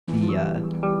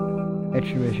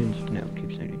extra missions. No,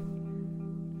 keep saying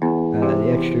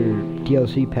the extra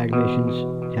DLC pack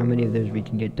missions. How many of those we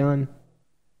can get done?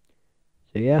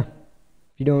 So yeah,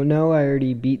 if you don't know, I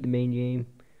already beat the main game.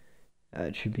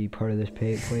 It should be part of this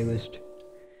playlist.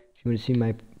 If you want to see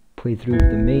my playthrough of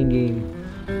the main game,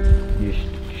 you just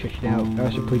check it out. I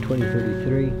also played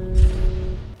 2033,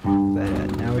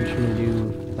 but now we're just going to do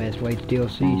Last Light's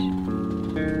DLCs.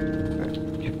 Alright,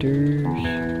 shifters.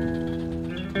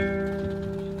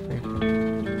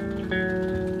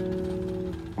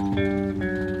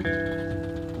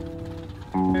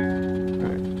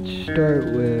 Alright, start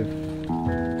with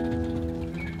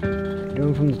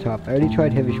going from the top. I already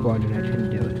tried Heavy Squadron, I couldn't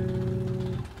do it.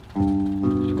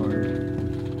 It's hard.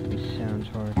 It sounds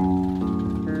hard.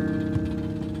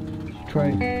 Let's try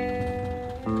it.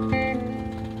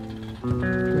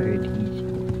 Try it easy.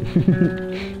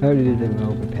 I already did the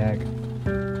open pack.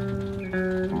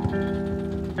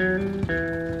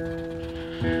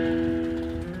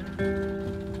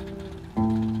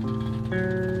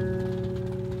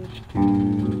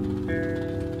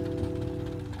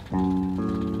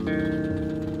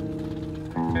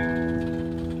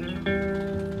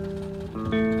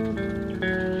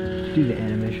 Do the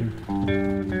animation.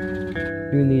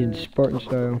 Doing these in Spartan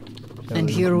style. So and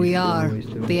here we are,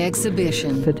 the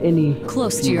exhibition,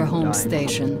 close to your home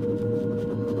station.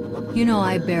 You know,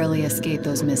 I barely escaped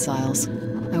those missiles.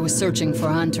 I was searching for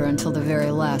Hunter until the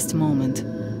very last moment.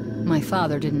 My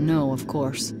father didn't know, of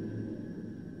course.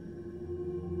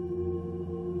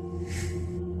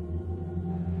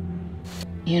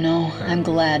 You know, I'm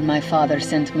glad my father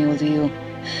sent me with you.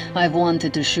 I've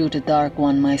wanted to shoot a Dark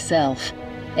One myself,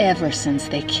 ever since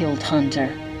they killed Hunter.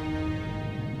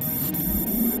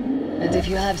 And if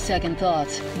you have second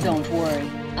thoughts, don't worry,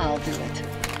 I'll do it.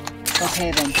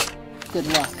 Okay then, good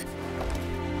luck.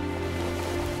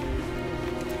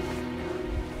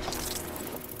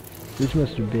 This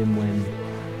must have been when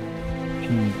she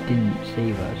didn't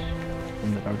save us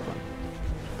from the Dark One.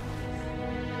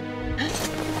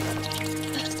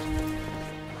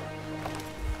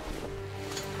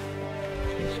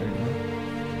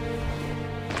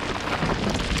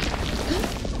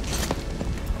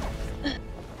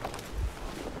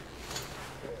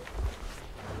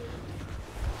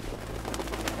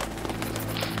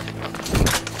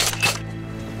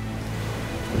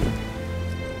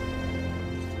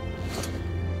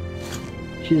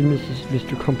 She's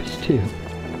Mr. Compass too.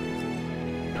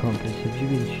 Compass, have you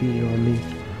been cheating on me?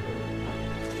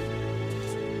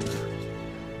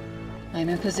 I'm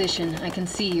in position. I can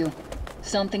see you.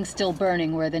 Something's still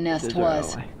burning where the nest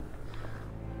was.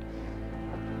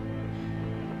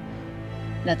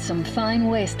 That's some fine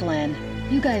wasteland.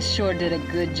 You guys sure did a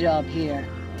good job here.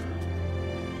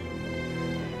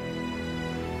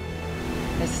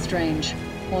 It's strange.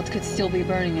 What could still be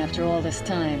burning after all this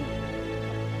time?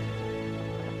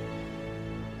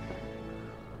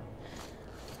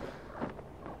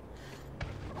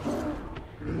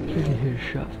 You can hear a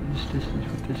shot from this distance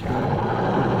with this gun.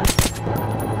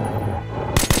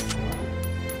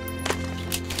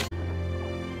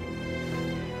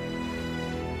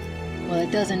 Well,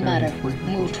 it doesn't matter.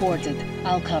 Move towards it.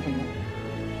 I'll cover you.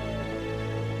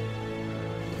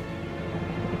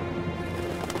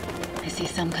 I see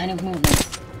some kind of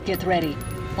movement. Get ready.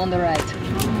 On the right.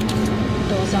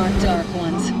 Those aren't Dark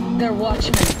Ones. They're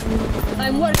Watchmen.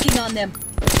 I'm working on them.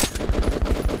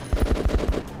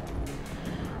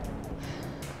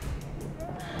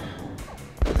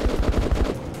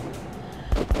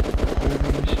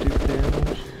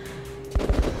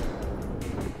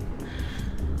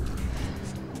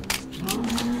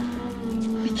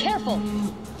 Careful!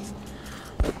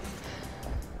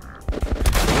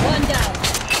 One down.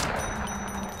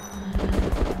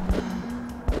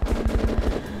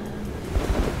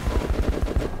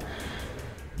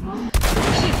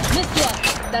 Shit, missed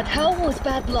one. That hell was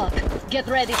bad luck. Get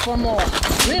ready for more.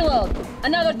 Reload.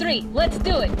 Another 3. Let's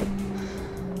do it.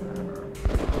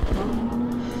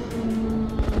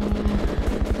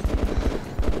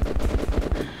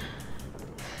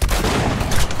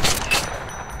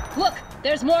 Look!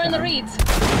 There's more in the reeds.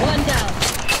 One down.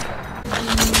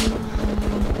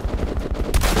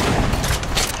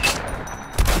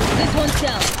 This one's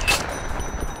down.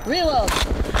 Reload.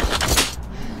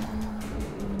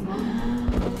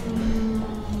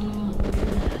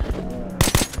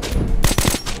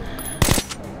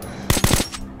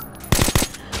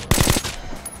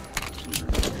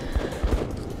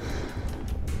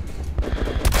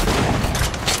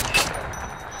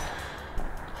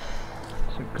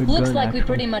 Looks like we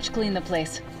pretty much cleaned the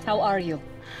place. How are you?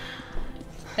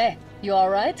 Hey, you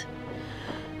alright?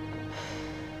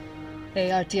 Hey,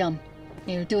 Artyom,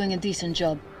 You're doing a decent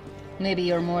job. Maybe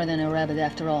you're more than a rabbit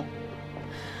after all.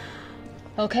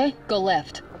 Okay, go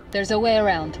left. There's a way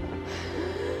around.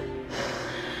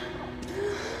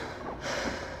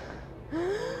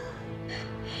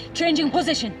 Changing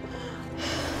position.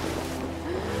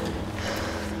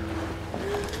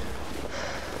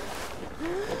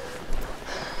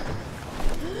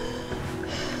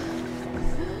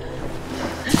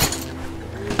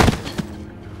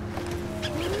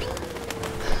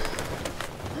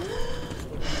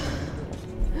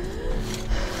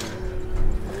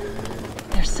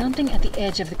 There's something at the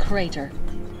edge of the crater.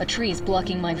 A tree is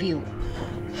blocking my view.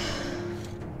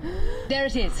 There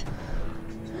it is.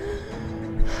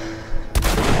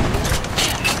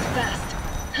 Fast.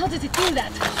 How did it do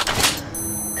that?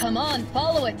 Come on,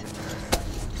 follow it.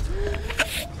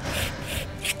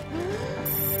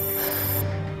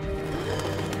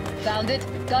 Found it.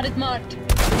 Got it marked.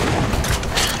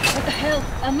 What the hell?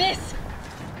 A miss!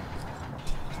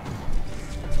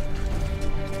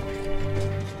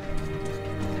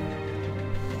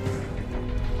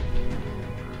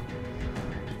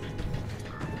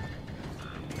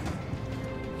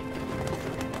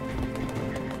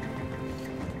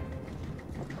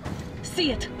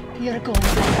 See it! You're going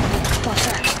down,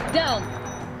 fucker! Down!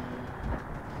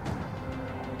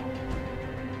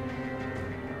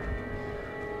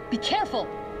 Be careful!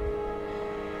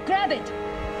 Grab it!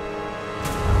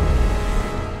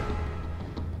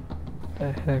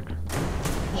 The heck?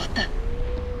 What the?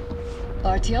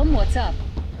 Artyom, what's up?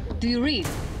 Do you read?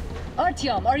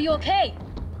 Artyom, are you okay?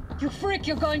 You freak,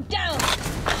 you're going down!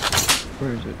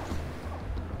 Where is it?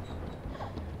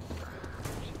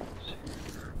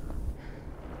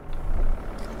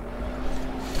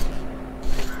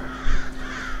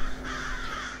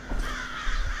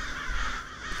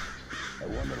 I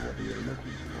wonder what you're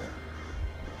looking for.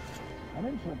 An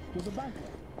entrance to the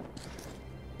bunker.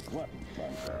 What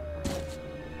bunker?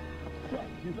 What,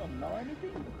 you don't know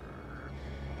anything?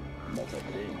 Not a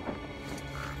thing.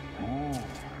 Ah.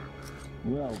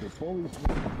 Well, the police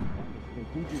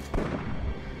strategic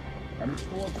and it's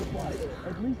full of supplies.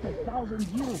 At least 1,000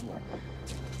 years worth.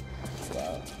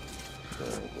 Well, so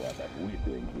what are we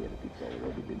doing here if it's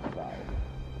already been found?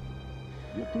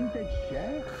 You think they'd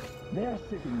share? They're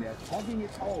sitting there, hogging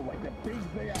it all like the pigs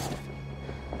they are.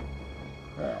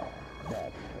 Ah,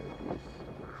 that's how it is.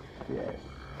 Yes,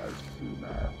 I see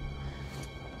now.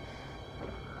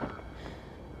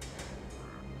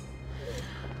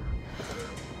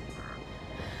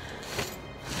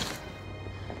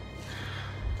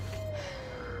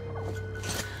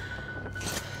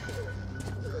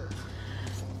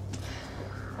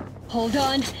 Hold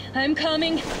on, I'm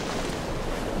coming.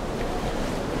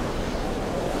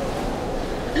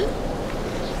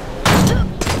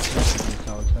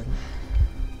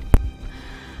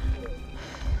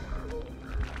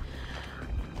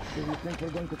 Do you think we're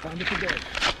going to find it today?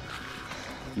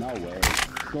 No way.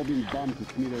 It's all been bombed to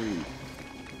smithereens.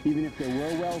 Even if there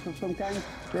were wells of some kind,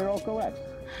 they're all collapsed.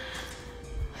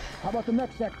 How about the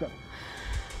next sector?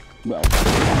 Well...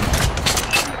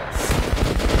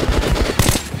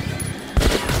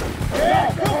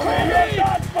 Yeah, you're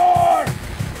done for!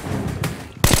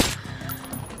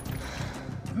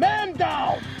 Man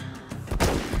down!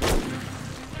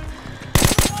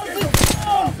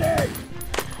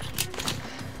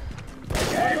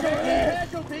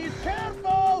 Casualties,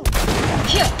 careful!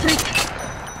 Here, freak!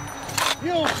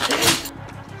 You see?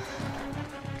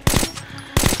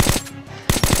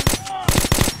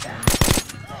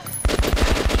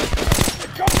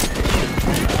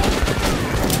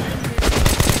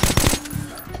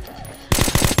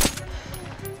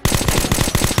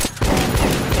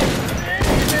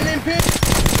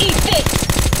 Eat this!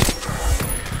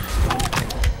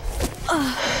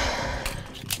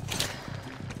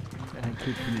 That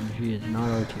keeps energy is not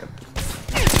OTO.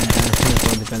 And that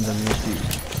all depends on the issues.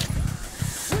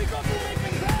 We got to make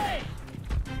it pay!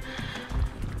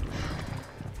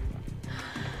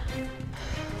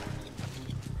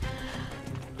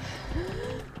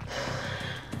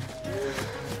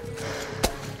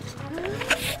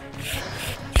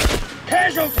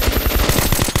 Casualty!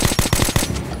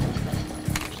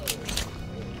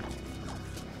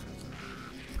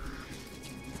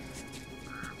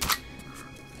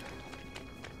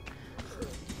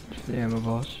 The ammo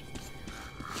boss.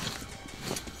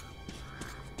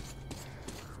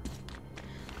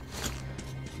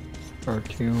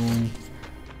 Cartoon.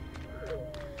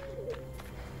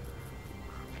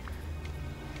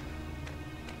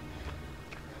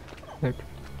 Heck. Is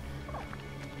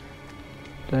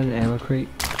that an ammo crate?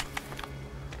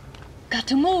 Got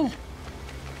to move!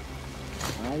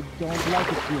 I don't like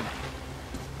it here.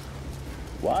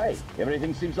 Why?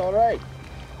 Everything seems all right.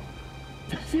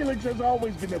 Felix has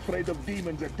always been afraid of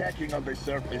demons attacking on the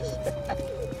surface.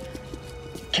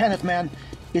 Kenneth, man,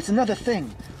 it's another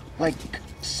thing. Like,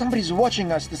 somebody's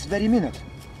watching us this very minute.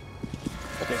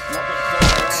 But it's not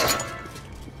a slow.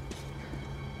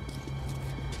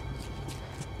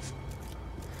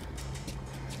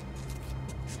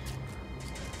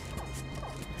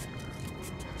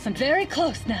 I'm very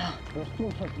close now. They're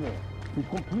still stuck there. We've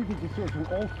completed the search on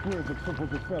all squares except for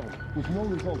the cells, with no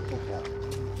results so far.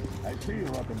 I see you,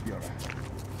 Rottenbuehler.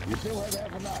 You still have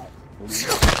half an hour.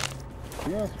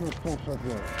 Yes, we're still stuck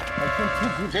there. I sent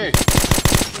 2 groups Okay.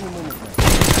 in a minute now.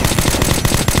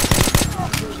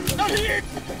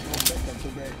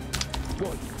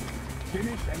 Good.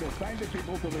 Finish and assign the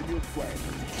people to the new square.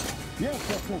 Yes,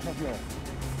 we're still stuck there.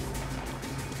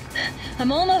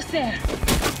 I'm almost there.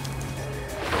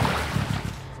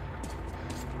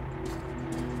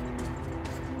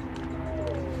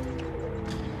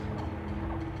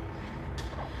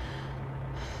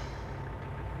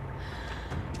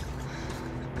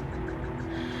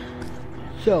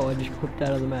 So, I just clicked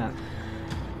out of the map.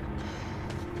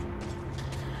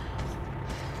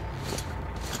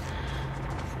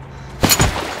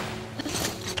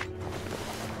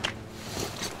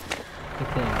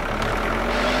 Okay.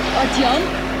 Artyom?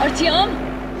 Artyom?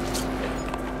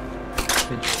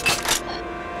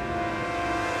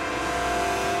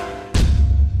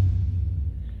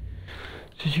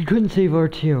 So she couldn't save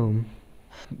Artyom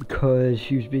because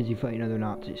she was busy fighting other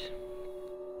Nazis.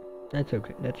 That's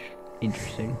okay. That's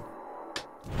interesting.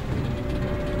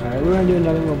 Alright, we're gonna do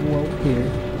another level over here.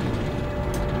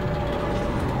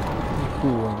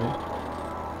 Cool level.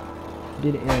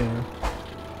 Did Anna.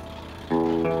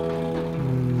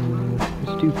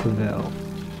 Let's do Pavel.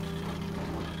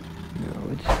 No,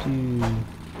 let's do...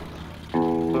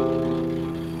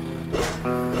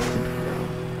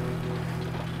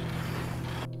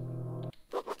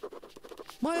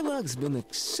 My luck's been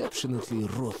exceptionally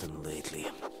rotten lately.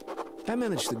 I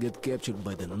managed to get captured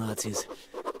by the Nazis,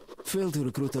 failed to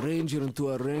recruit a ranger into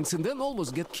our ranks, and then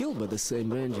almost get killed by the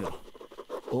same ranger.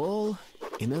 All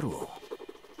in a row.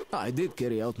 I did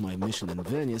carry out my mission in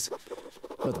Venice,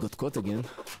 but got caught again.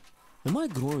 Am I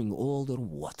growing old or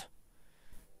what?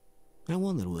 I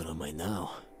wonder where am I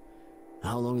now?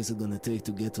 How long is it gonna take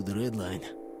to get to the red line?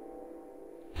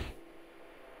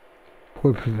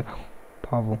 Poor Pavel.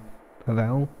 Pavel.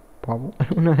 Pavel? Pavel? I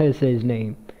don't know how to say his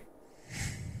name.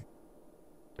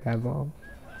 Pavel?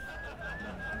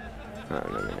 I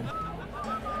don't know, man.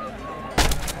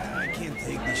 I can't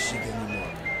take this shit anymore.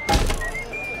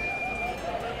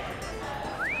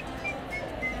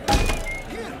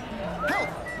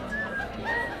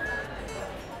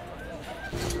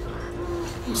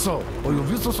 So, are you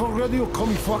with us already, you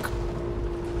commie fuck?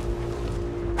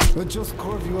 I just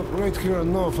carve you up right here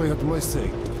and now if I had my say.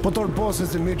 But our boss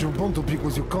has a major bone to pick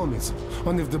with you commies.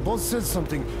 And if the boss says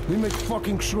something, we make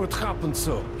fucking sure it happens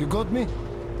so. You got me?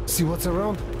 See what's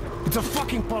around? It's a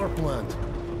fucking power plant.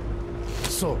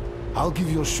 So, I'll give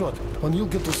you a shot, and you'll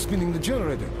get to spinning the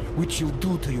generator, which you'll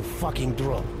do till you fucking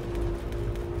drop.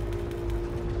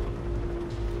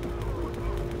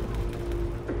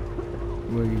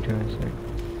 What are you trying to say?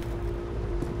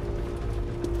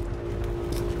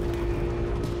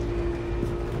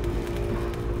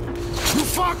 You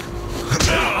fuck!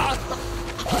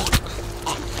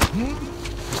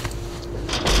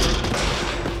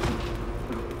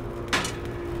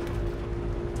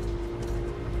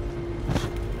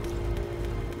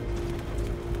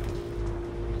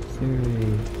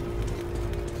 Seriously.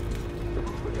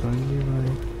 Find your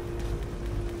life.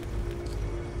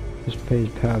 This plays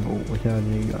Pavel without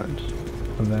any guns.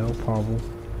 Pavel, Pavel.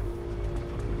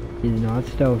 He's not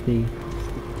stealthy.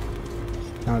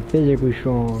 Not physically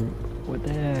strong. What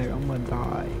the heck? I'm gonna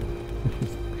die.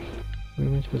 Where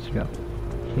am I supposed to go?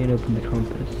 Can't open the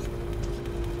compass.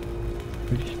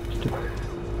 We're just supposed to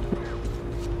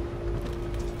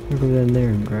I'll go down there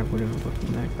and grab whatever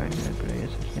from that guy had, but I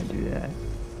guess I can't do that.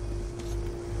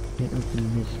 Can't open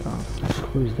this up.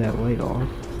 Close that light off.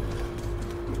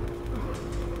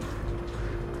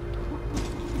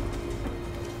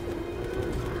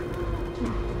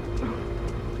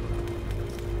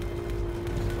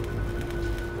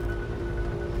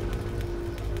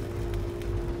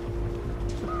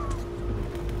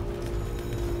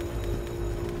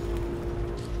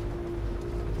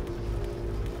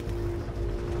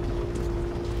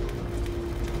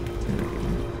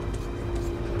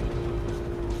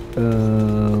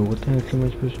 What the heck am I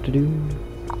supposed to do?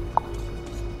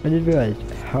 I just realized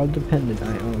how dependent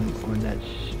I am on that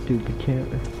stupid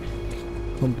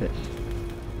compass.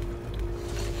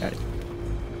 Got it.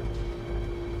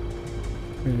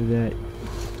 Whatever that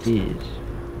is.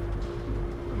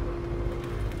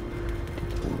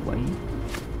 It's white.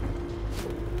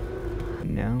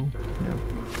 No, no.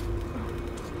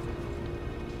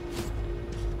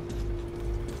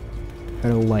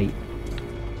 Got a light.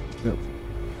 Nope.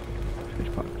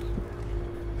 Switch box.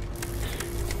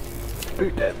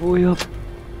 Pick that boy up.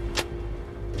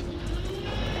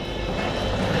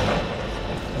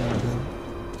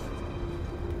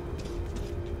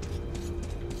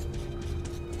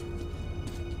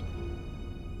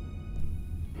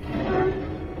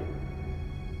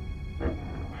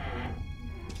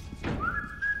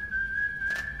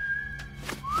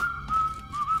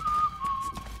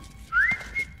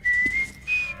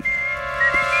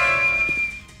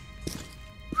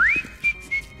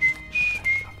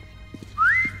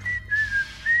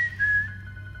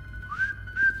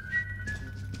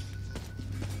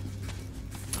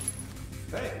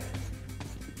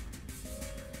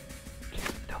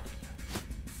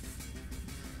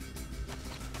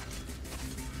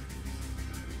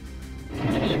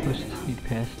 Supposed to sneak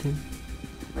past him.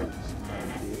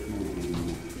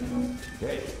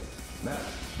 Hey, man,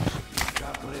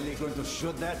 cop really going to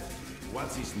shoot that?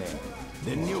 What's his name?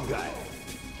 The new guy.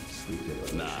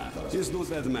 Nah, he's not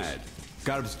that mad.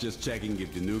 Carb's just checking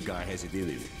if the new guy has it in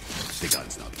him. The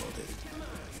gun's not loaded.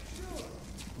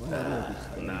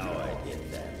 Now I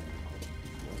get that.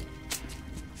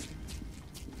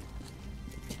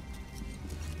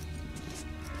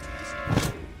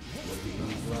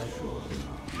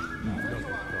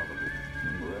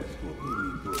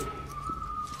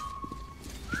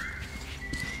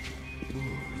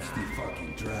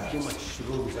 Too much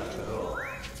shrooms after all.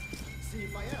 See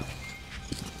if I am.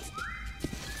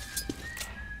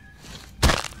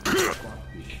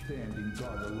 Standing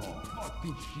guard alone. Fuck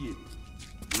this shit.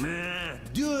 Nah,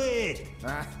 do it!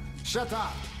 Shut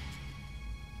up!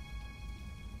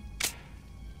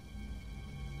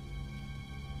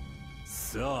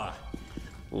 So,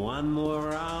 one more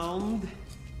round?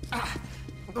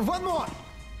 One more!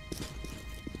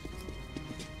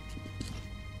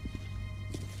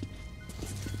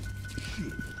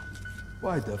 Shit.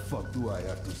 Why the fuck do I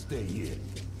have to stay here?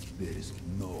 There's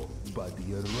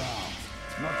nobody around.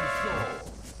 Not a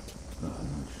soul. I'm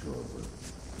not sure, but...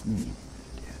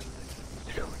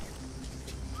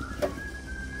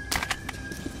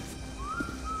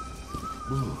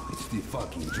 Ooh, it's the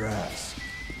fucking drafts.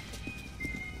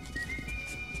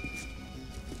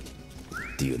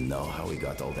 Do you know how we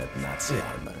got all that Nazi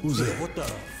armor? Who's there? What the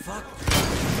fuck?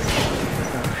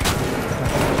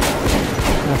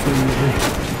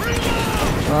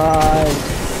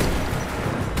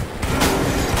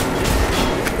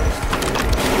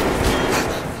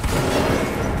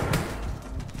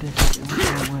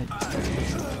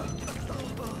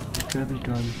 Grab his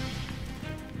gun.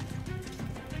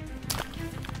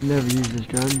 Never used this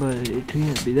gun, but it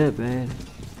can't be that bad.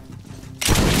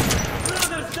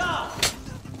 Brother, stop!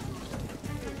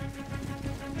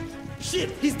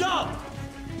 Shit, he's down!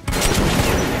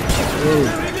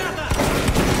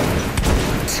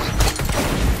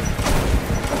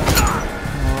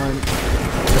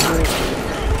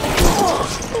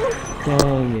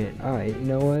 Dang it. Alright, you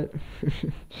know what?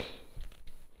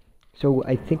 So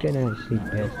I think I know how to sneak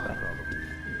past that.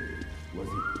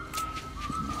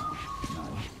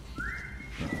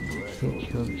 Can't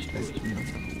kill the strikes me on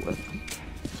the weapon.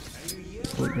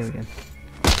 Oh, there we go.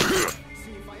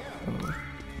 Oh.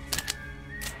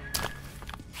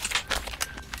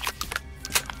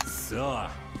 So,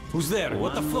 who's there?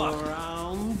 What the fuck?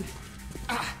 Round.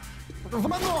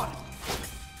 One more!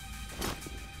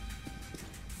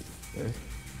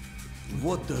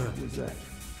 What the? What's that?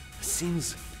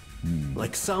 Seems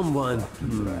like someone.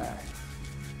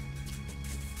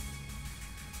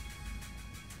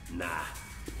 Nah,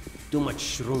 too much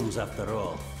shrooms after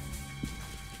all.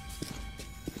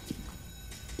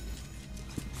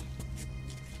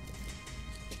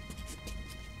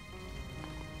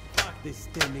 Fuck this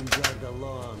standing guard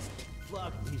alone.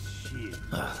 Fuck this shit.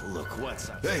 Look, what's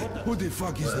up? Hey, who the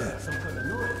fuck is that? Some kind of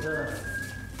noise,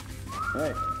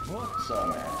 Hey, so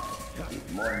man, did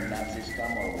more Nazis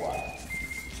come or what?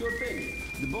 Sure thing.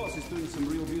 The boss is doing some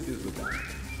real business with them.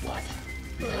 What?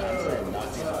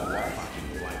 Nazis or what?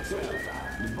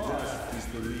 The boss is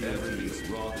the real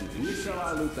deal. We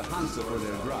shall loot the Hansa for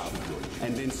their grub,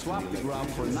 and then swap the grub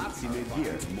for Nazi-made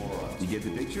gear. You get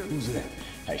the picture? Who's that?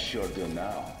 I sure do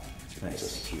now.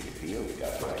 Just here we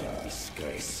got fucking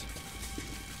disgrace.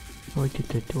 Oh, get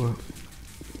that door.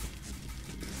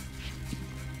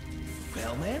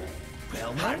 Well, man?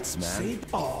 Hearts, man. See?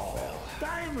 Oh,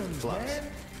 diamonds, man.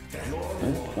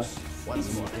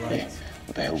 Hey,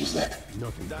 What the hell was that?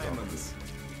 Nothing. Diamonds.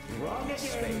 Wrong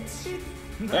space.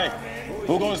 Hey,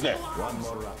 who goes there? One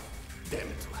more round. Damn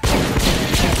it.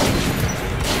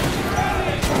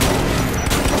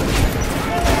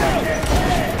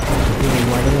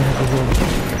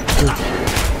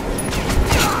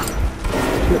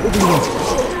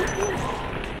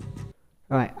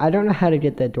 Alright, I don't know how to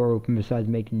get that door open besides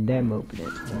making them open it.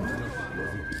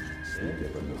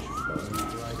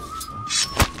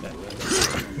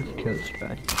 Let's kill this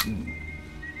guy.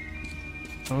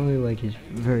 I only like his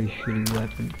very shitty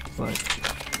weapon, but...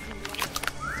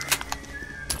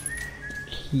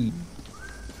 Key.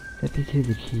 That be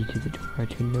the key to the door I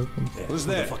couldn't open. Who's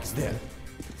there? What the fuck is there?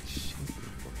 Shit.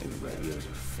 Fucking radios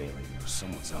are failing.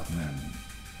 Someone's out there.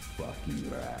 Fucking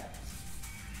rats.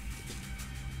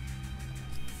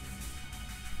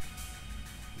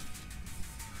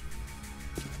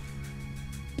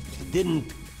 It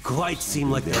didn't quite seem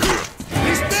like they were.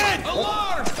 He's dead!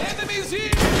 Alarm! Enemies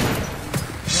here!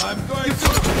 I'm going to...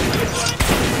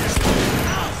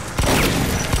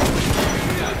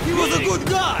 He was a good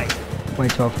guy!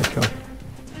 Wait off the show.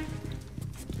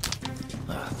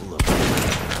 Look.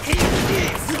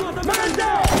 You got the man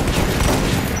down!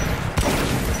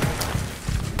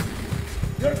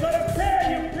 You're gonna pay,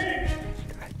 you pig!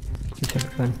 Let's have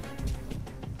fun.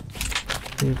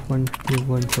 You have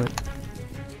one foot.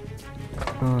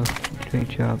 Oh, great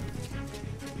job.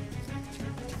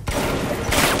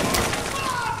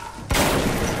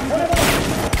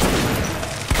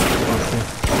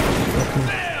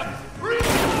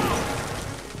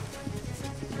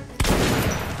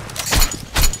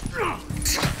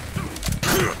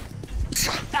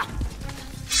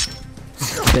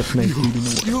 That's my feeding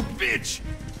away. You bitch!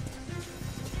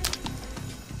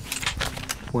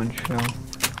 One shell.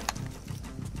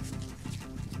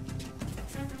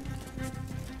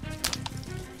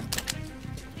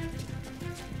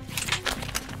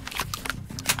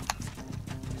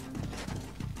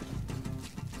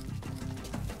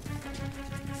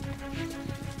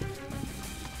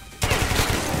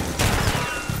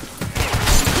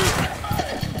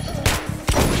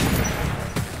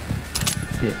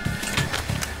 Yeah.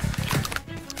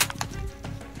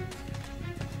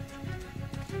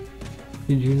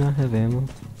 Did you not have ammo?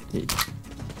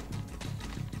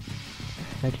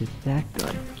 That's just that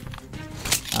gun.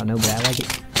 I don't know, but I like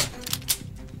it.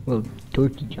 Well,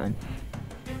 torky gun.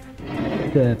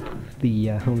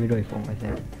 The homemade rifle, I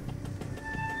think.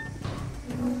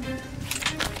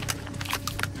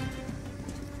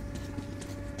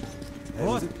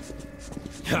 What?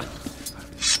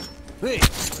 Hey!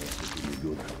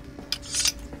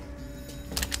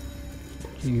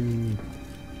 You...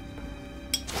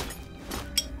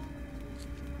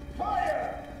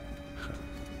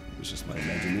 It was just my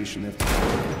imagination after.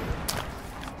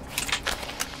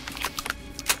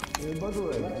 By the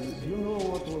way, you know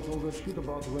what was all that shit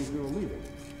about when we were leaving?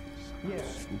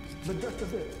 Yes, but just a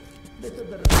bit. They said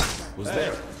that... Was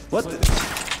there? What the...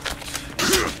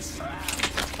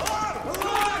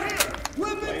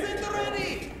 Weapons in the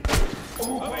ready!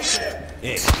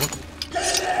 Hey, what?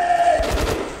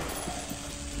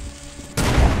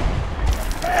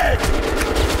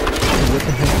 What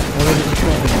the heck?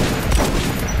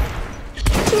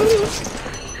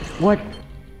 What?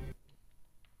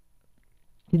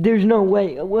 There's no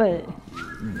way. What?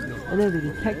 I know they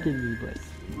detected me, but...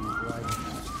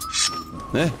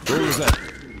 Eh? What was that?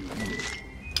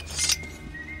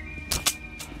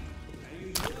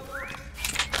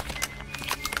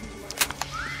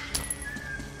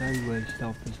 I would have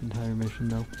stealthed this entire mission,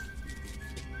 though.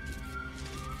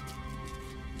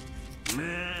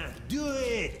 Do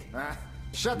it!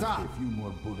 Shut up! A few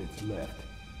more bullets left.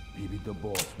 Maybe the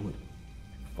boss would.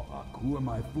 Fuck, who am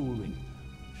I fooling?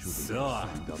 So,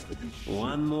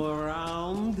 one more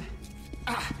round?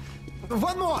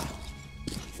 One more!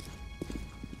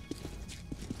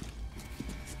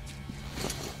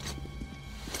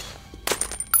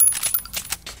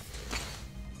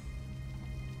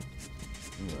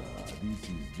 This is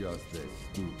just a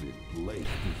stupid place to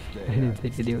stay. I didn't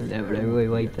think of doing that, but I really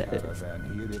liked that.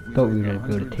 Thought we were gonna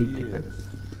go to take them.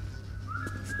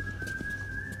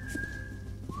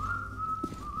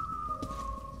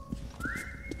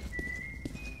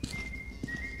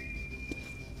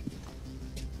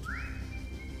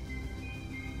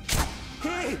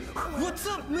 Hey! What's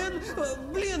up, man?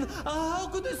 Blin, how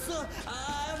could this...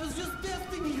 I was just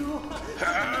testing you. I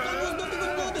was not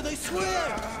even loaded, I swear!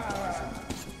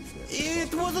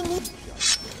 It wasn't...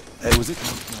 Hey, was it?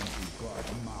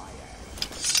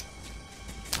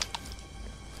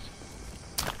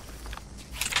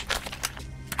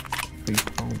 Free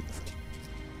phone.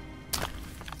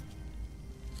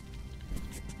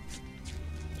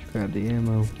 Grab the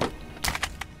ammo.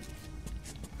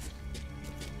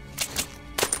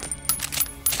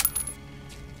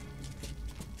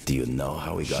 Do you know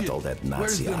how we got all that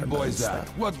Nazi Where's armor them boys and stuff?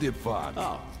 at? What the fuck?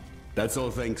 Oh, that's all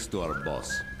thanks to our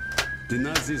boss. The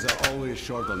Nazis are always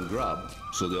short on grub,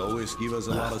 so they always give us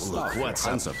a lot of stuff. what's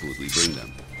up? Hansa food we bring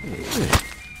them.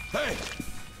 Hey!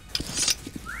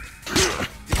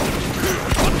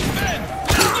 Man!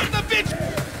 Get the bitch!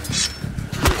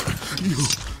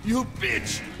 You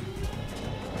bitch!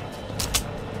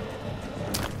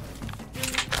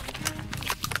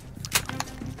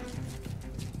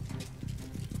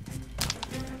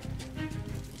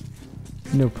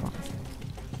 No problem.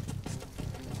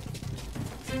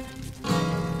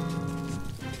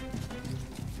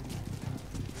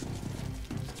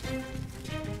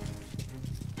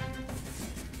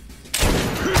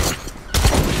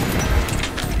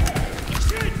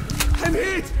 I'm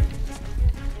hit!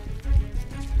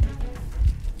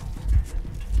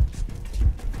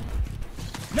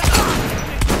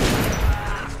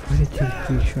 Why did it take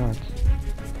 3 shots?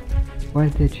 Why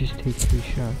did they just take 3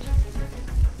 shots?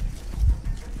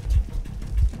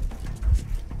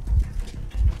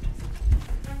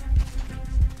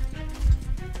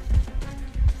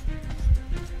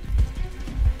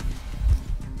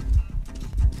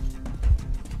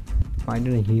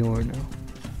 Finding a healer now.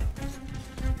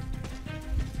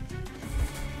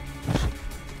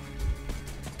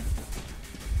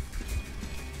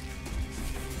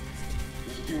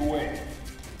 Just you wait.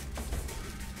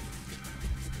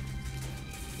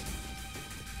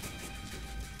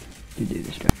 You do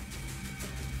this job.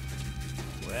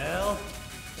 Well,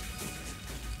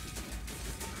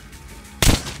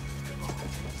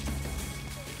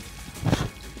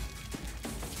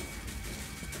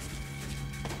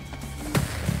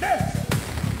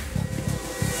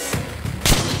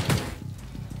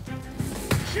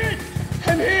 Shit!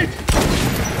 I'm hit!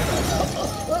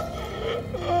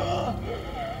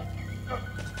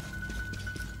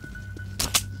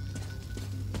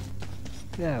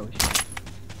 That was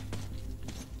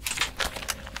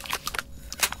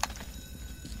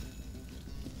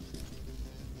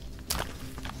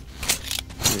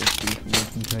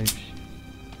working types.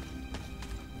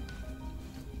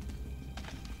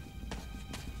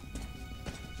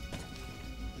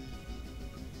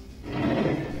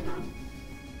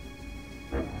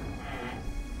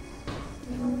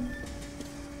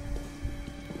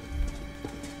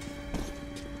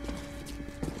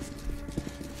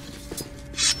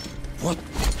 what?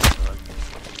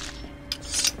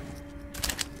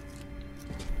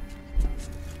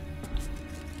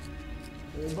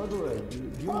 By the way, do you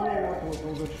know what was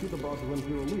all that shit about when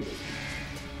we were leaving?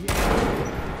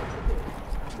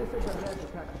 They said that Reds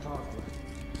attacked the power plant.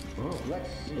 Oh, let's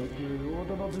see. But what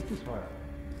about the ceasefire?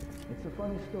 It's a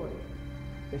funny story.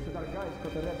 They said our guys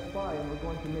caught the Red spy and were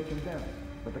going to make him dance.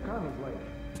 But the commies,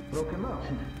 broke him out.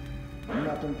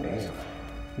 Not impressive.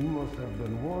 He must have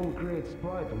been one great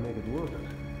spy to make it worth it.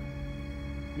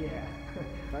 Yeah,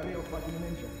 a real fucking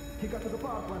ninja. He got to the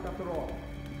power plant after all.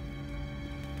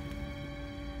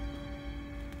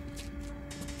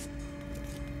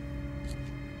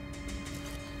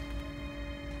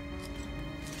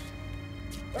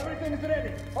 Everything's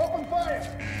ready. Open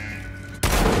fire.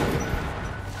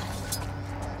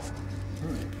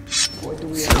 What do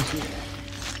we have here?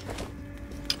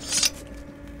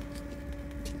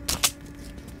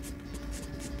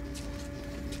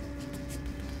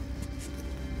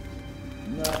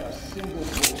 Not a single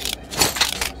bullet.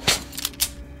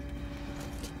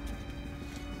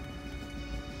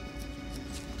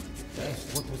 Hey,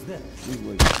 what was that?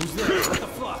 Who's there? What the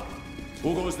fuck? Who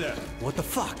goes there? What the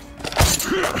fuck?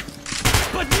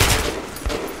 But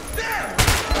there!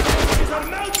 He's a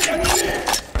mountain!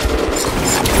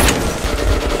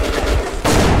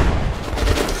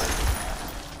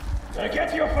 I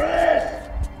get you for this!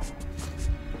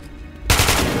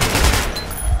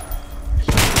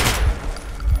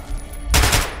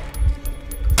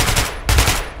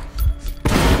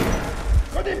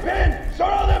 Got the pin!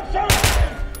 Surround them! Surround them!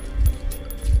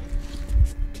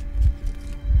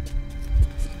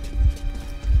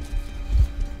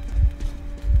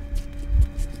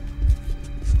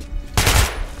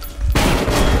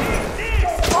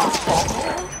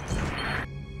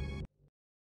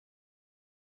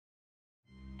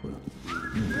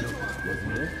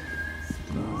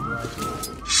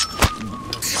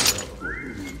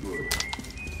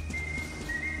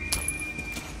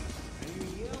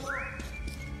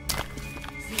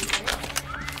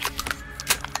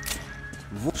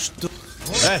 Что?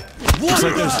 Hey! What?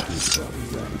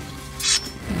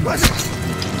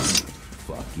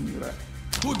 Fucking rat.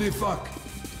 Who the fuck?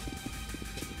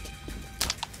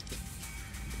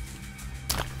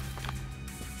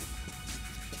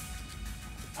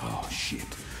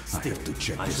 have to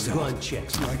check this Go out. and check.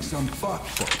 It's like some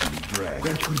fucking drag.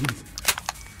 Where could it?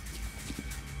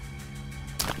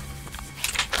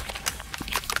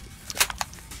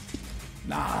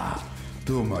 Nah,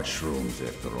 too much shrooms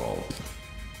after all.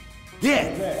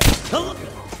 Yeah! Hello!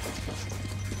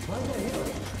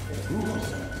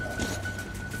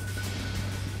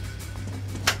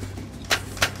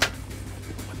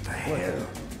 What the hell?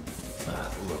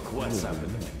 Look, what's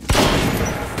happening?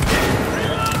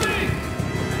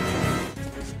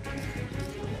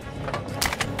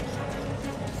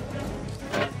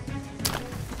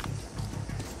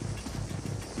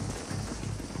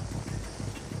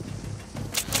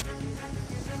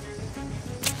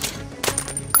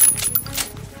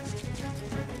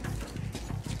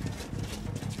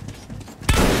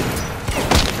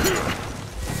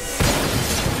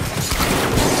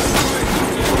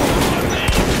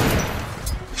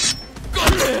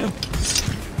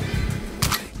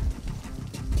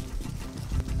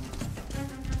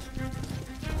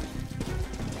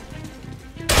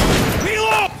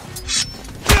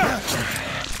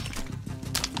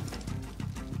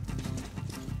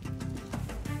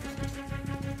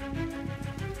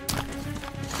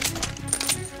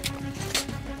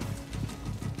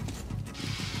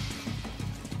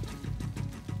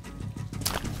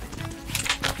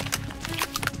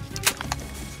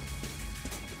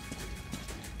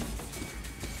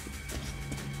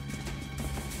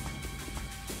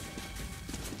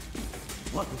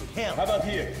 What the hell? How about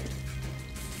here?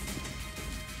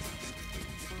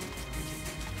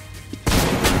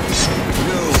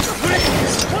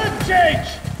 Flip change!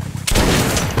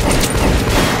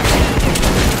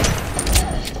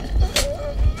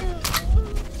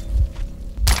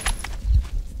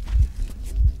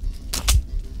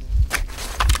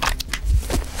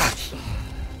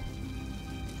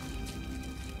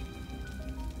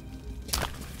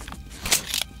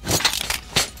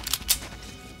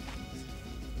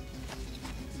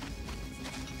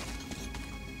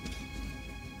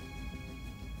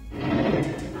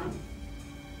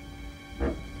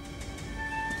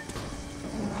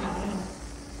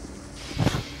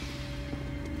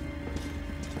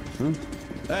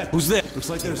 Hey, who's there? Looks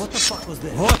like there's... What the fuck was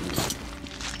that? What?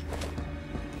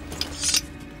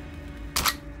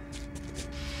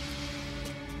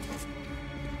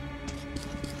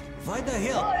 Why the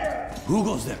hell? Who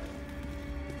goes there?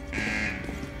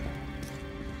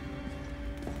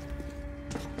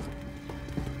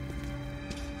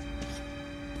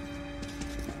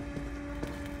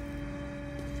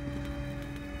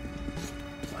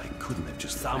 I couldn't have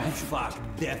just... Some fuck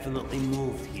definitely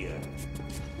moved here.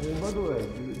 By the way,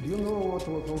 do you know what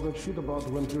was all that shit about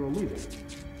when we were leaving?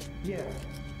 Yeah,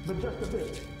 but just a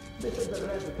bit. They said the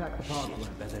Reds attacked the power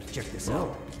plant. Better check this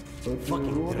out. But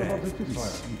Fucking what about dread. the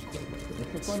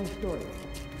ceasefire? It's a funny story.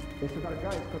 They said our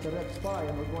guys caught a Red spy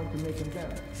and were going to make him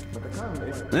dance. But the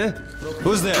convoy... Eh?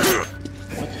 Who's there?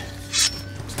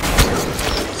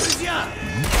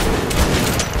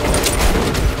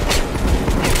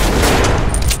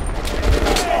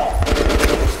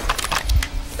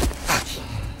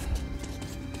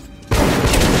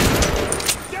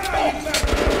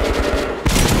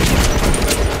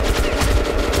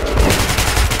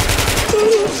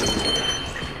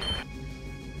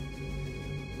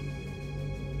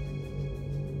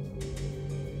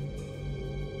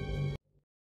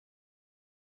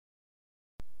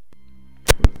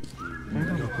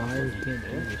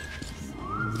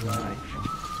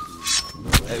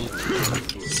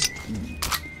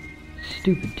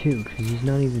 Stupid too, because he's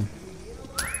not even...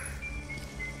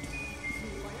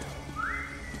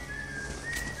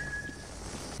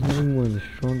 He's not even one of the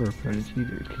stronger opponents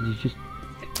either, because he's just...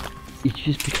 It's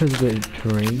just because of the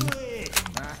terrain.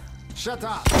 Shut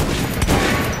up!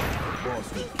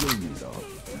 Boss will kill me, though.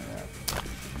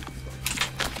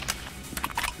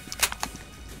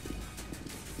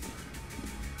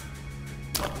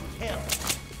 Hell.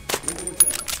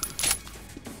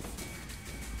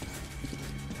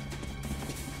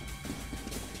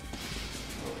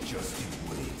 Just you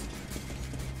wait.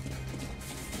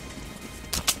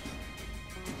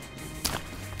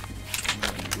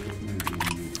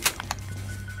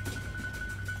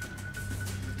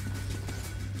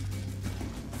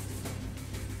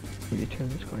 Let me turn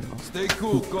this going off. Stay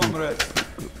cool, comrade.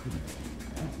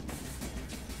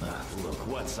 Look,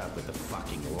 what's up with the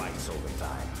fucking lights all the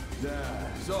time?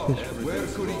 So, where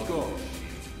could he go?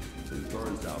 It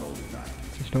burns out all the time.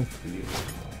 Just don't...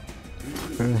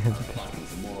 I don't have the pistol.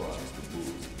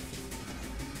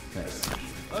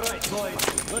 All right, boys,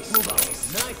 let's move on.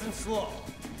 Nice and slow.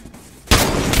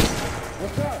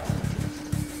 What's up?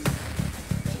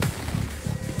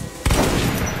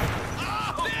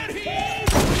 Oh, there he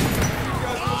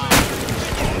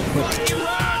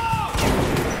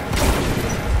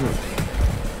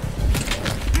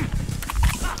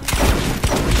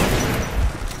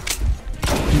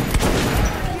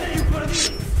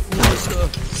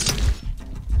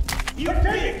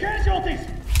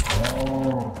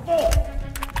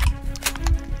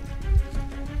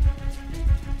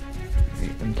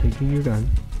taking your gun.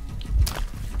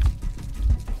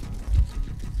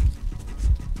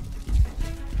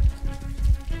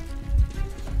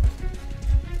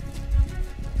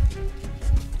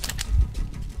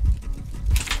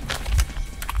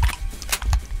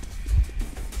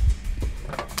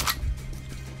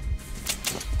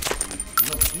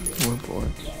 More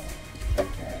bullets.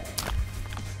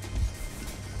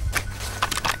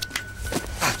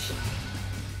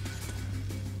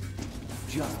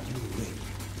 Just you wait.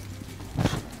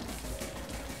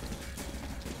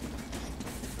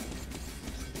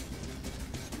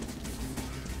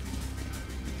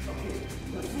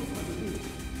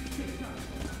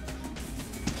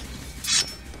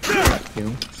 You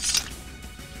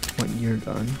want your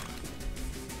gun?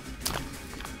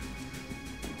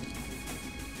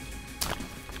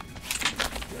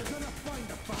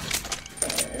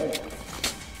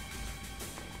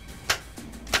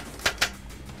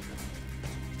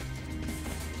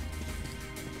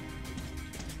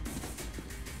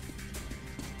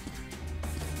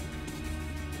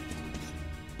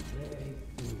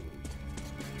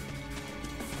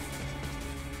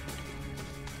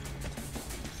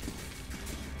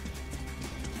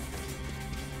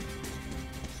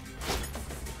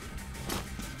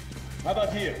 How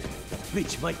about here? The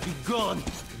bitch might be gone.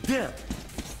 Dead.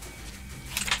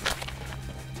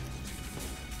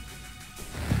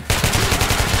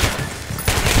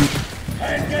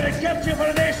 I ain't gonna get you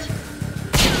for this!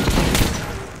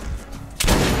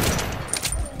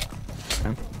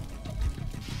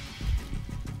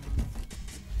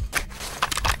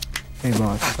 Hey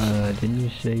boss, didn't you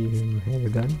say you had a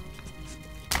gun?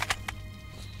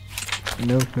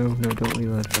 No, don't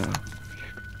leave that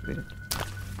Wait.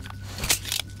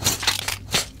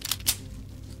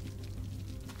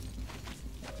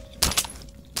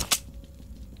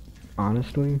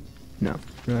 Honestly, no. I'm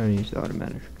gonna use the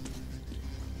automatic.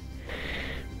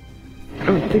 I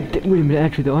don't think that, wait a minute,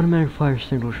 actually the automatic fires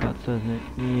single shots, doesn't it?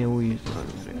 Yeah, we'll use the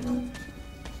automatic.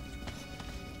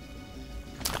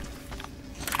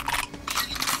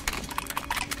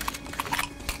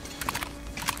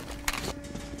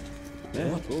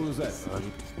 What was that, son?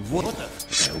 What the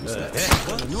hell was that?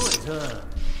 What a noise, huh?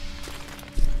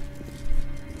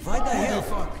 Why the hell?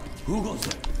 Fuck? Who goes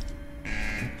there?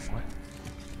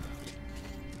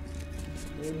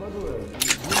 Hey, by the way, you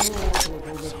know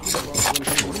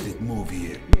What did it move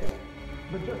here? Yeah,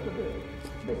 but just a bit.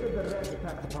 They said the Reds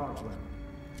attacked the power plant.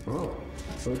 Oh,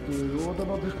 but what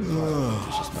about this?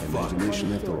 It's just my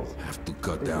imagination after all. Have to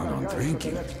cut down on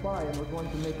drinking. The spy and was going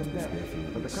to make him dead.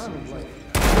 But the commies like.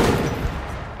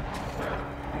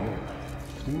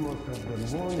 He must have been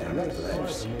one great spy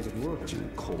to make it work. Jim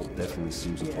Cole definitely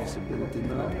seems a possibility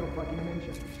now. No fucking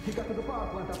mention. He got to the power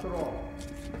plant after all.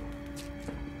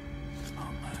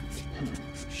 Oh man.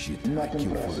 Shit, I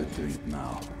kill for the drink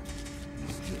now.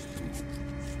 It's just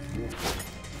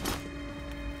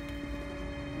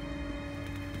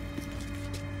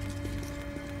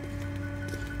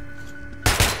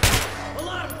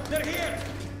Alarm! They're here!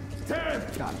 Turn!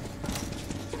 Got it.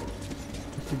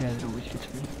 That's the guy that always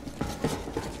hits me.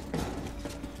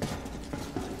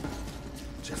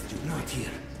 Just do not here.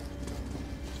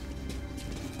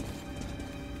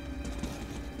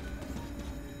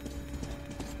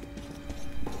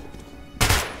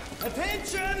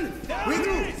 Attention! We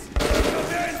do!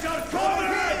 Danger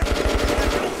cover!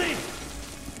 Guilty!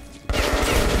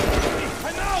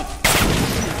 I'm out!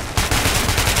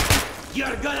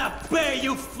 You're gonna pay,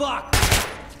 you fuck!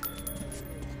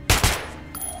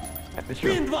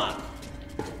 Pinned one!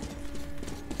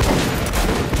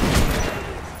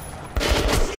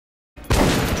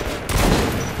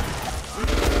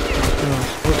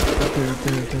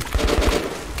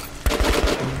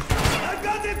 I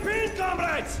got it pinned,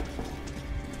 comrades!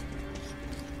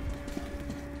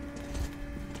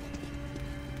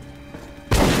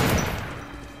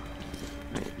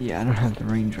 Yeah, I don't have the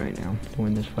range right now to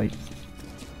win this fight.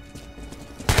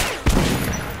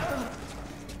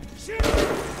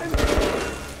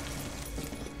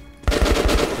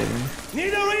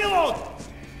 Need a reload!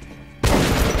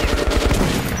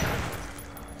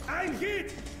 I'm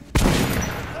hit!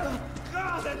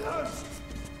 God, that hurts!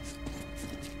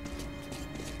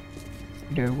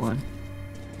 Go one.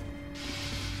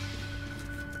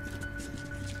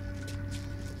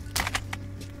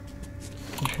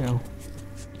 Shell.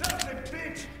 That's a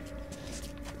bitch!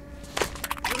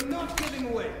 You're not giving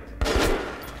away!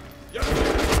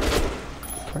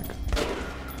 Frick.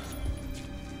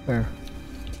 Where?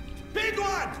 Big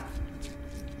one!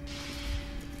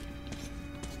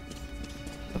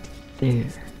 There.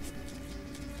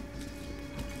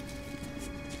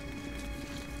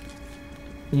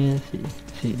 Yeah,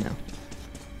 see now. So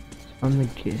I'm gonna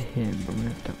get him, but I'm gonna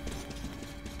have to...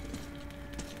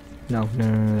 No,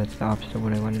 that's the opposite of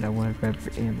what I wanted. I wanted to grab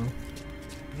for ammo.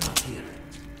 Not here.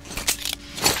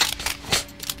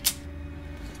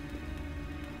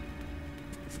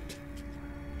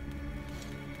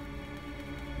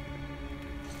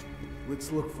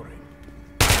 Let's look for him.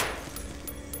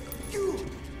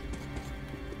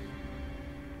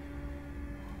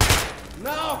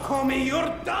 Now, Comey,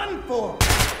 you're done for!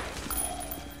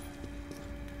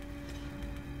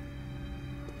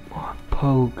 More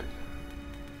poke.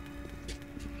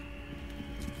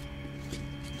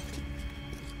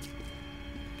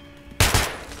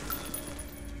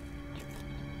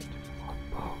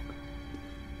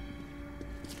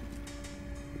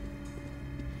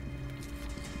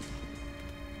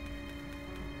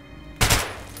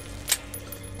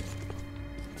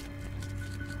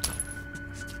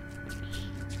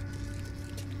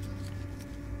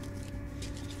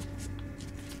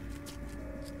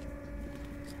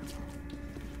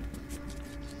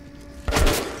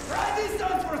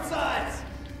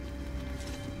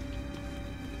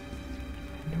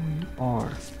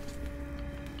 Are.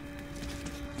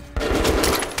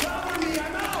 Cover me,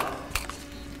 I'm out!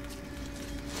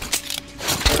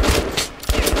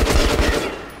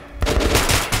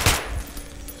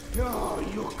 No,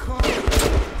 you can't.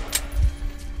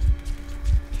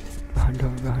 Behind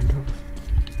over.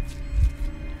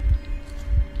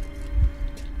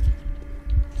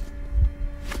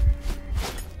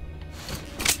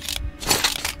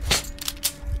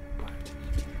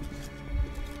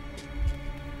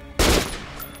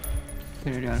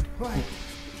 There you go. Why?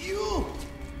 You!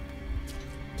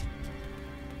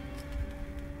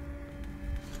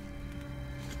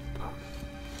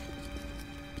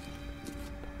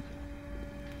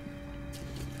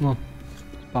 Come on,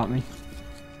 spot me.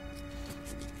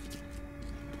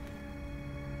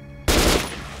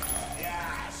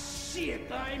 Yeah,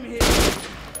 shit, I'm here!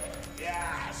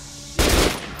 Yeah, shit!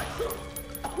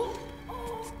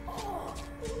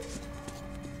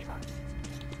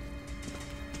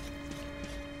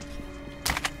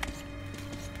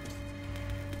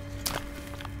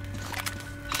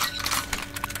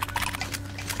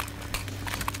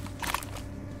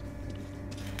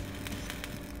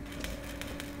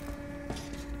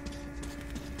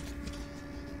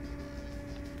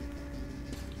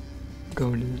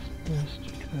 Go into this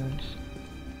nest.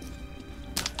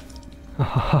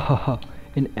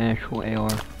 An actual AR.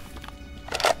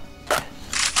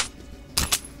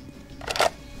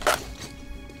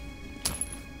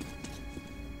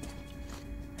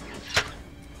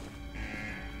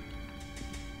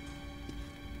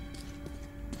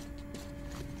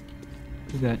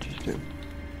 What did that just do?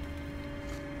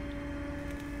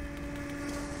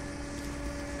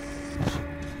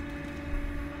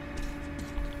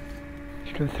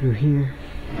 Let's go through here.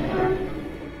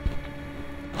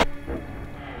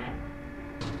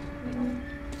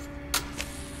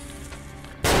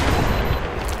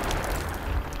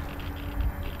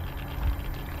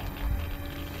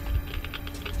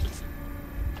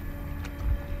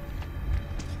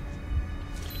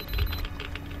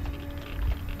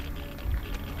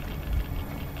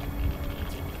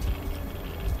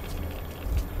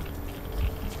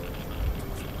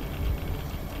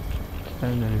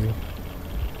 An enemy.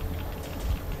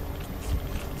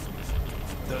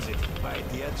 Does it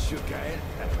bite yet, Shukai?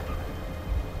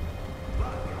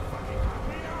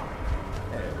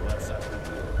 Hey, what's up with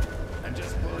you? I'm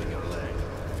just pulling your leg.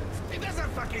 It doesn't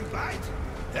fucking bite!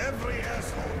 Every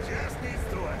asshole just needs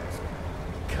to ask.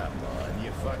 Come on,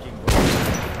 you fucking...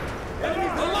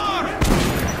 Alarm!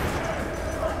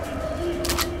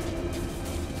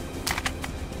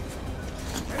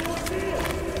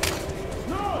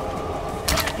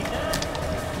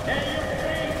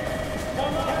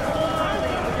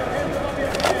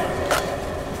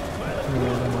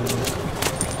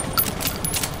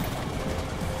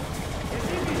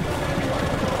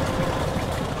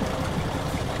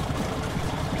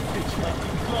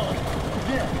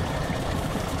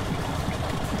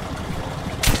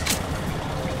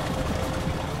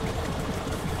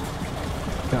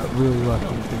 Got really lucky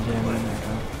with the jammer in that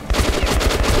gun.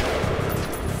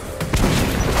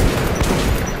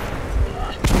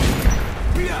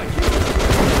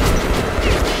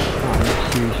 Oh, I'm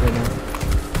serious right now.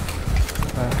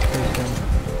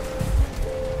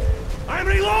 I'm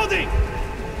reloading!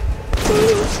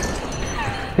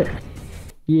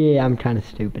 Yeah, I'm kind of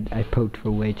stupid. I poked for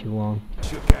way too long.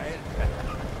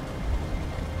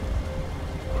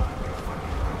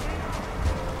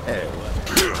 Hey, what?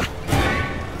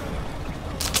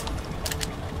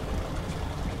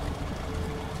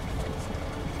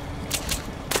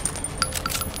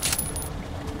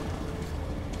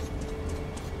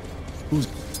 Who's...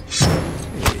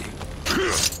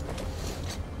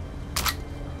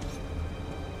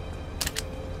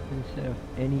 Set off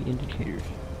any indicators.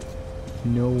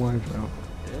 No wires out.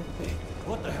 Hey,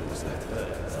 what the hell was that?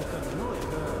 Some kind of noise.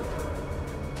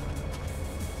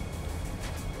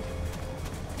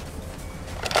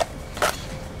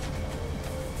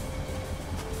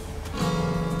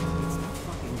 It's not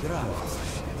fucking ground.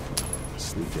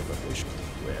 Sleep deprivation.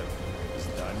 Well, it's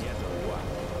done yet or what?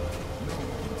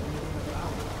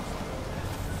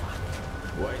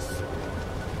 Why so?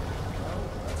 Well,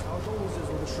 that's how it always is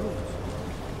with the shrooms.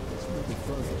 It's pretty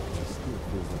fuzzy. It still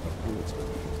feels like a bullet's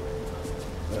going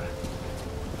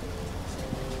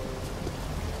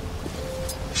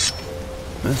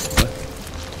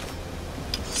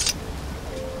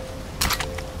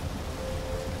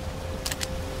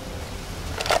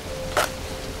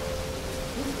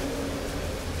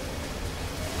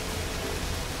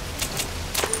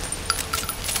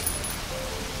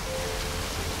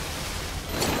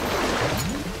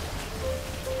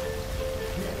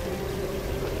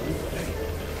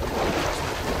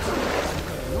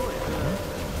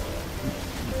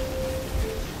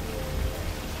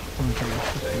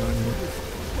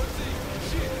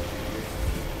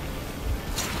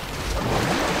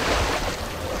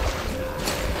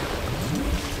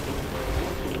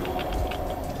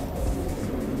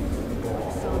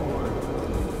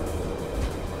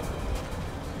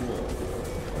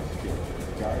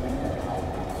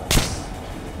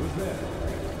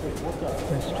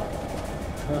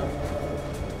Huh?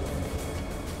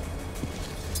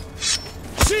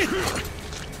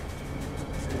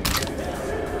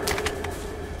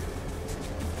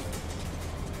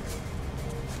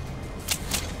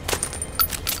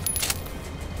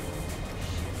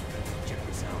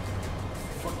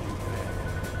 What?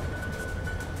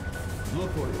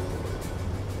 Look for it.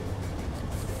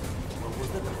 Well, was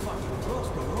that the fucking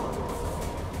ghost or what?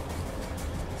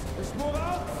 Let's move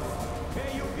out! Hey,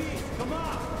 you beast, come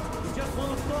on! We just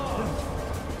want to stop!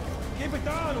 Keep it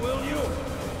down, will you?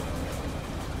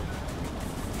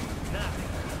 Nothing.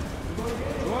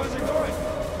 So how's it going?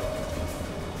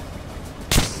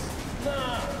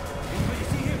 Nah! Anybody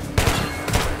see him?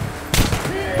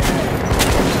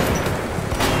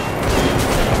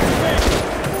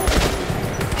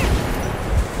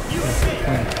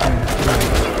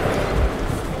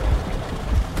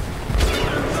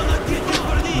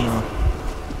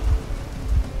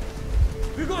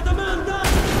 We got a man down!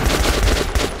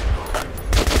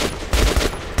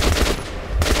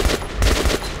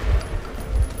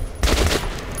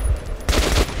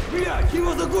 Yeah, he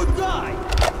was a good guy!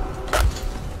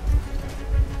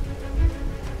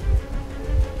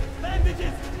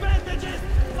 Bandages! Bandages!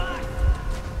 Back!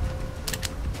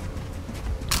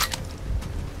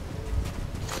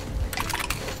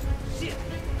 Shit!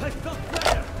 I felt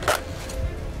better!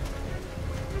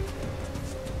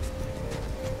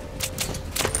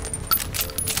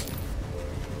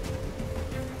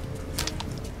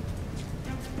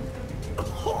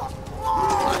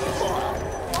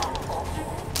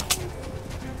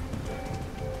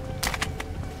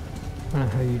 I don't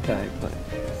know how you died, but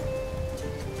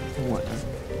what?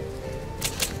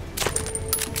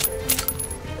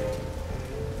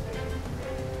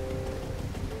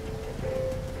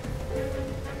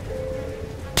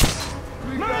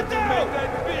 Man down! That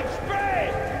bitch pay!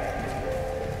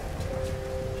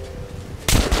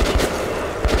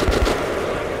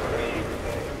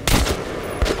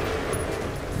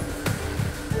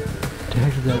 The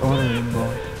heck is that armor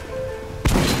boss?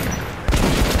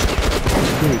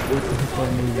 Wait, what the heck am I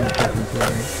moving fucking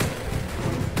play?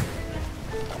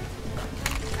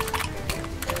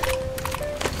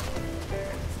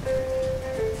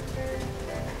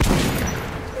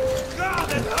 God,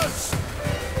 that hurts!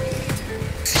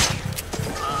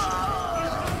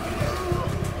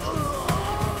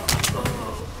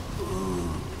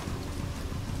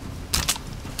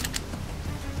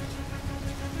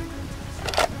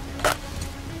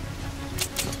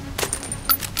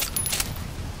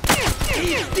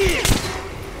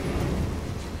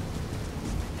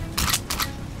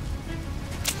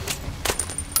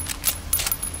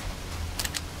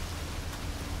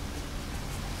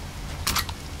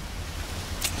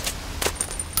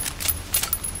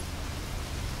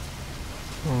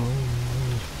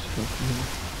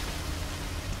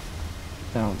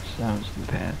 Sounds in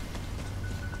the path.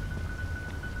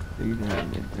 3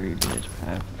 minutes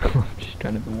path. I'm just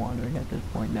kind of wandering at this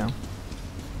point now.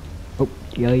 Oh,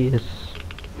 yeah, yes.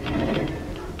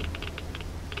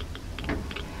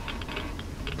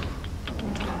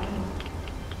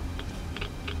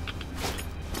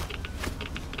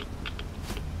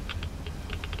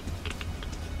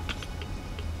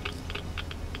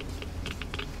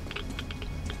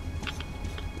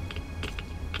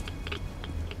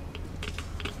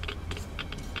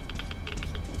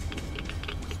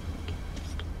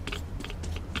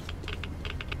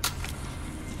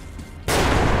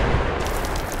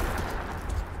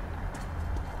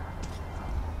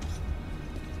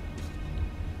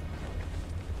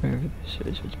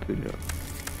 this, let's boot it up.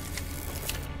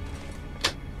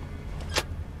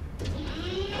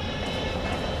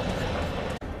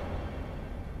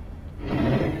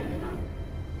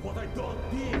 What I don't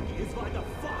think is why the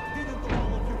fuck didn't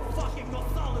all of you fucking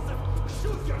Gonzales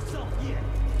shoot yourself yet?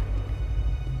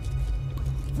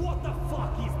 What the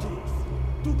fuck is this?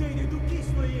 Today they do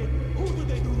Kisleyen, who do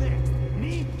they do next?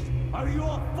 Me? Are you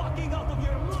all fucking out of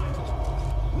your mind?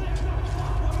 Let the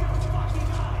fuck of your fucking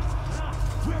eyes! Huh?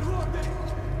 Where were they?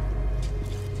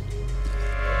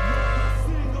 Not a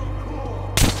single core!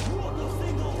 Not a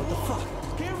single what the fuck?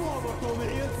 Came over to me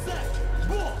and said,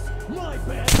 boss, my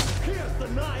bad, here's the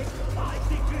knife, I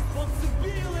take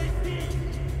responsibility!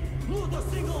 Not a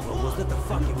single one! Was that the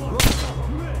fucking boss?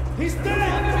 He's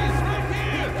dead! He's right here!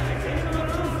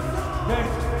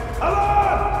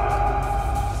 Alarm!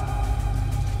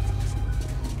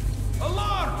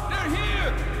 Alarm! They're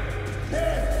here!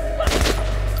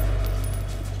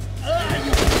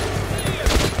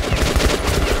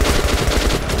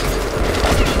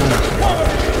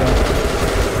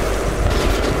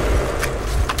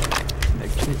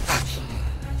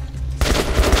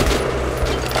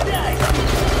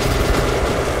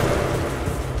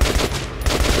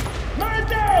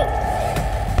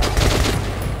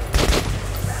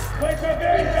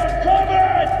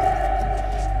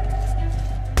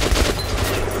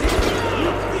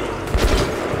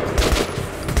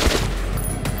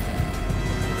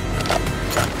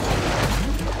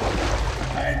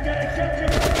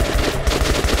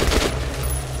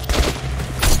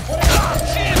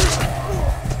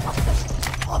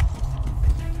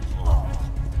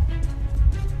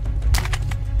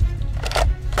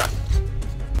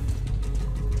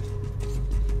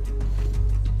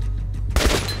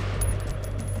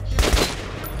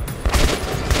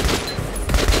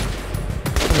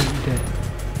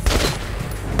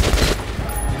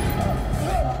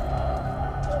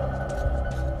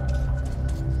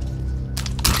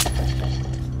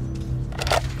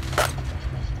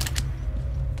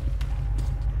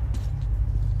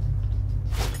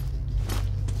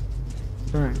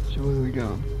 Alright, so where do we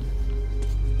go?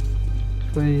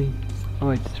 This way. I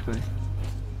like this way.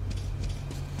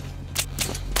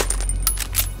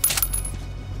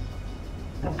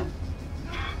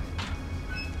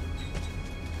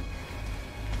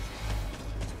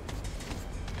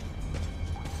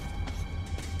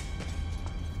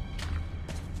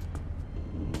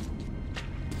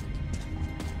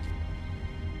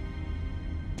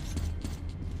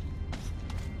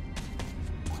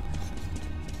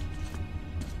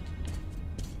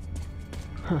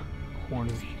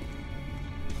 Corners.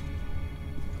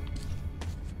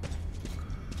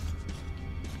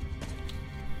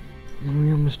 Are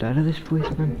we almost out of this place,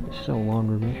 man? This is a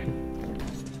longer mission.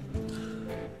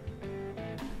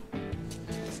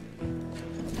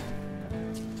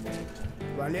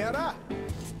 Valera?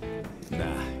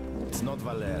 Nah, it's not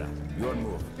Valera. Your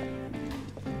move.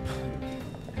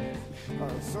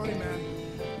 Sorry, man.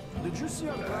 Did you see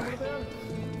our driver there?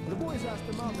 The boys asked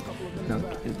him out a couple of minutes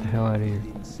back. Get the hell out of here.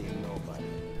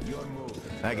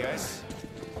 Hi, guys.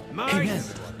 Hey, man.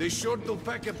 They sure do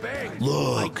pack a bang.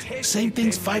 Look, same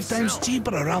thing's 5 times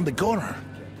cheaper around the corner.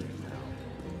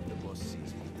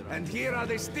 And here are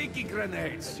the sticky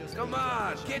grenades. Come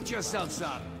on, get yourselves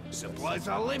up. Supplies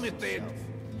are limited.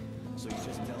 So you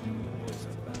just tell me the boys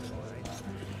are back, all right?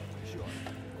 Sure.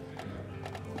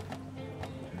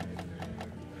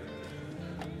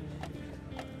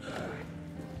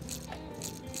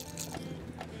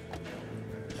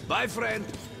 Bye, friend.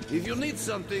 If you need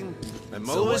something, I'm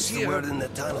So always what's the here. word in the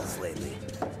tunnels lately?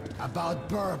 About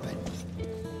bourbon.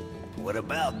 What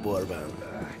about Bourbon?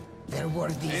 There were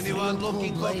these Anyone real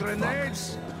looking cool for blade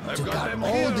grenades? fuckers. I've Took got out them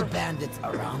all here. the bandits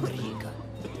around Riga.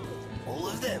 All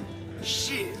of them?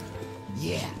 Shit.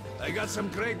 Yeah. I got some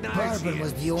great knives Bourbon here.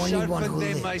 was the only one Sharpened who them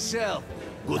lived. myself.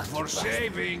 Good Lucky for bastard.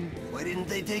 shaving. Why didn't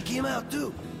they take him out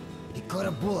too? He caught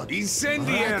a bullet.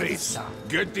 Incendiaries! Right at the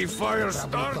Get the fire Probably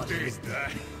thought he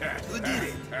started! was Who did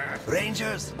it?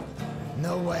 Rangers?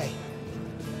 No way.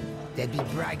 They'd be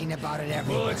bragging about it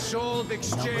everywhere. Bullets sold, Nobody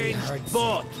exchanged, heard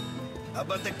bought. How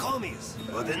about the commies?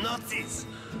 Or the Nazis?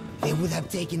 They would have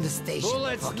taken the station.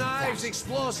 Bullets, fucking knives, fast.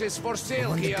 explosives for But sale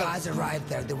when the here. guys arrived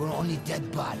there, there were only dead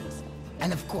bodies.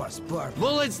 And of course, bourbon.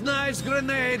 Bullets, knives,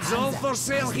 grenades, all Hansa for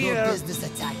sale has no here. business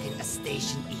attacking a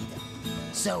station either.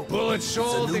 So, Bullets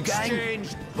sold, new gang?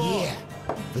 exchanged, bought. yeah,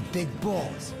 with big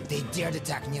balls, they dared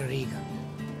attack near Riga.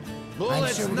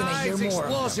 Bullets, sure we're gonna hear knives, more of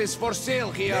them. explosives for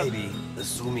sale here. Maybe,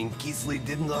 assuming Kisley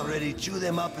didn't already chew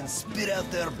them up and spit out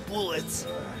their bullets.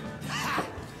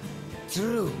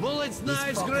 True. Bullets, These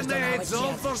knives, fuckers don't have a grenades, all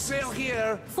chance. for sale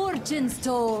here. Fortune's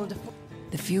told.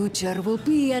 The future will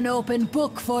be an open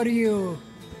book for you.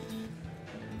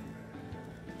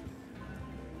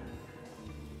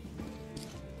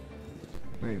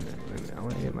 Wait a minute. I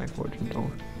want to get my fortune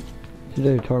told. So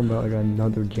they're talking about like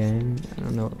another gang. I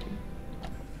don't know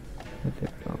what they're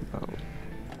talking about.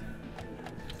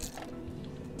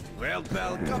 Well,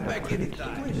 pal, come back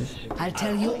anytime. I'll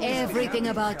tell you everything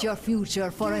about your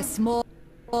future for a small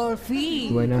fee.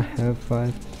 Do I not have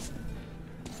 5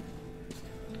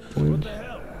 coins?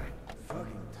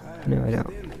 No, I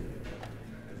don't.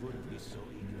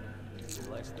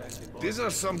 These are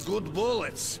some good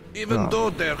bullets, even though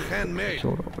they're handmade.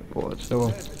 Sold all my bullets,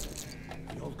 so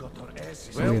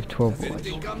we have 12 bullets.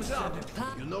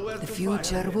 The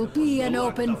future will be an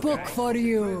open book for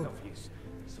you.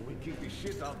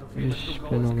 I just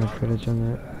spent all my credits on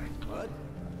that.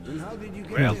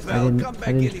 Well,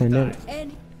 I didn't spend it.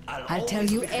 I'll tell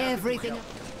you everything.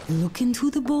 Look into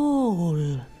the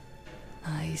bowl.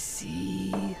 I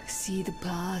see the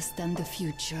past and the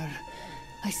future.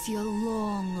 I see a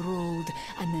long road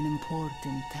and an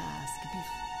important task.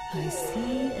 I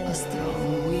see a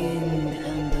strong wind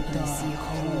and the dark. I see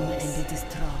home and it is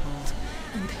troubled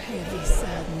and heavy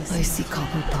sadness. I see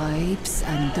copper pipes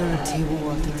and dirty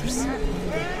waters.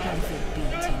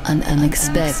 An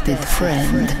unexpected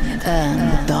friend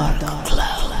and dark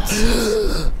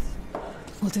clouds.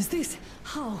 What is this?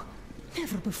 How?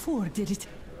 Never before did it.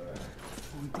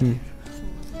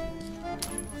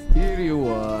 Here you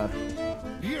are.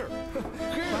 Here!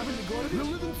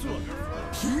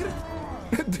 Here?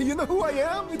 Do you know who I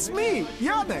am? It's me,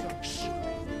 Yannick! Shh!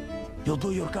 You'll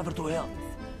do your cover to hell.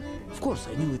 Of course,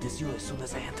 I knew it is you as soon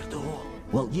as I entered the hall.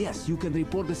 Well, yes, you can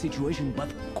report the situation,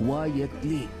 but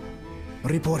quietly.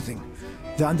 Reporting.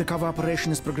 The undercover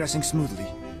operation is progressing smoothly.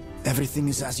 Everything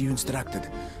is as you instructed.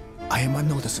 I am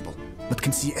unnoticeable, but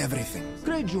can see everything.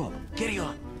 Great job. Carry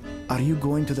on. Are you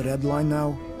going to the red line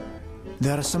now?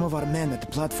 There are some of our men at the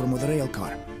platform with a rail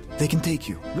car. They can take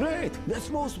you. Great. That's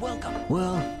most welcome.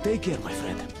 Well, take care, my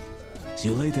friend. See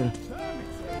you later.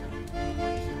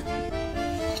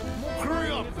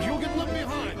 Hurry up! You'll get left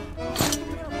behind!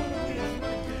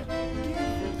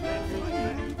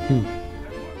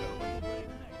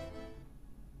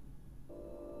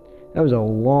 That was a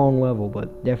long level,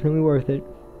 but definitely worth it.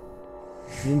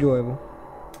 Enjoyable.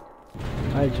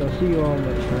 Alright, so I'll see you all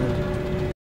next time.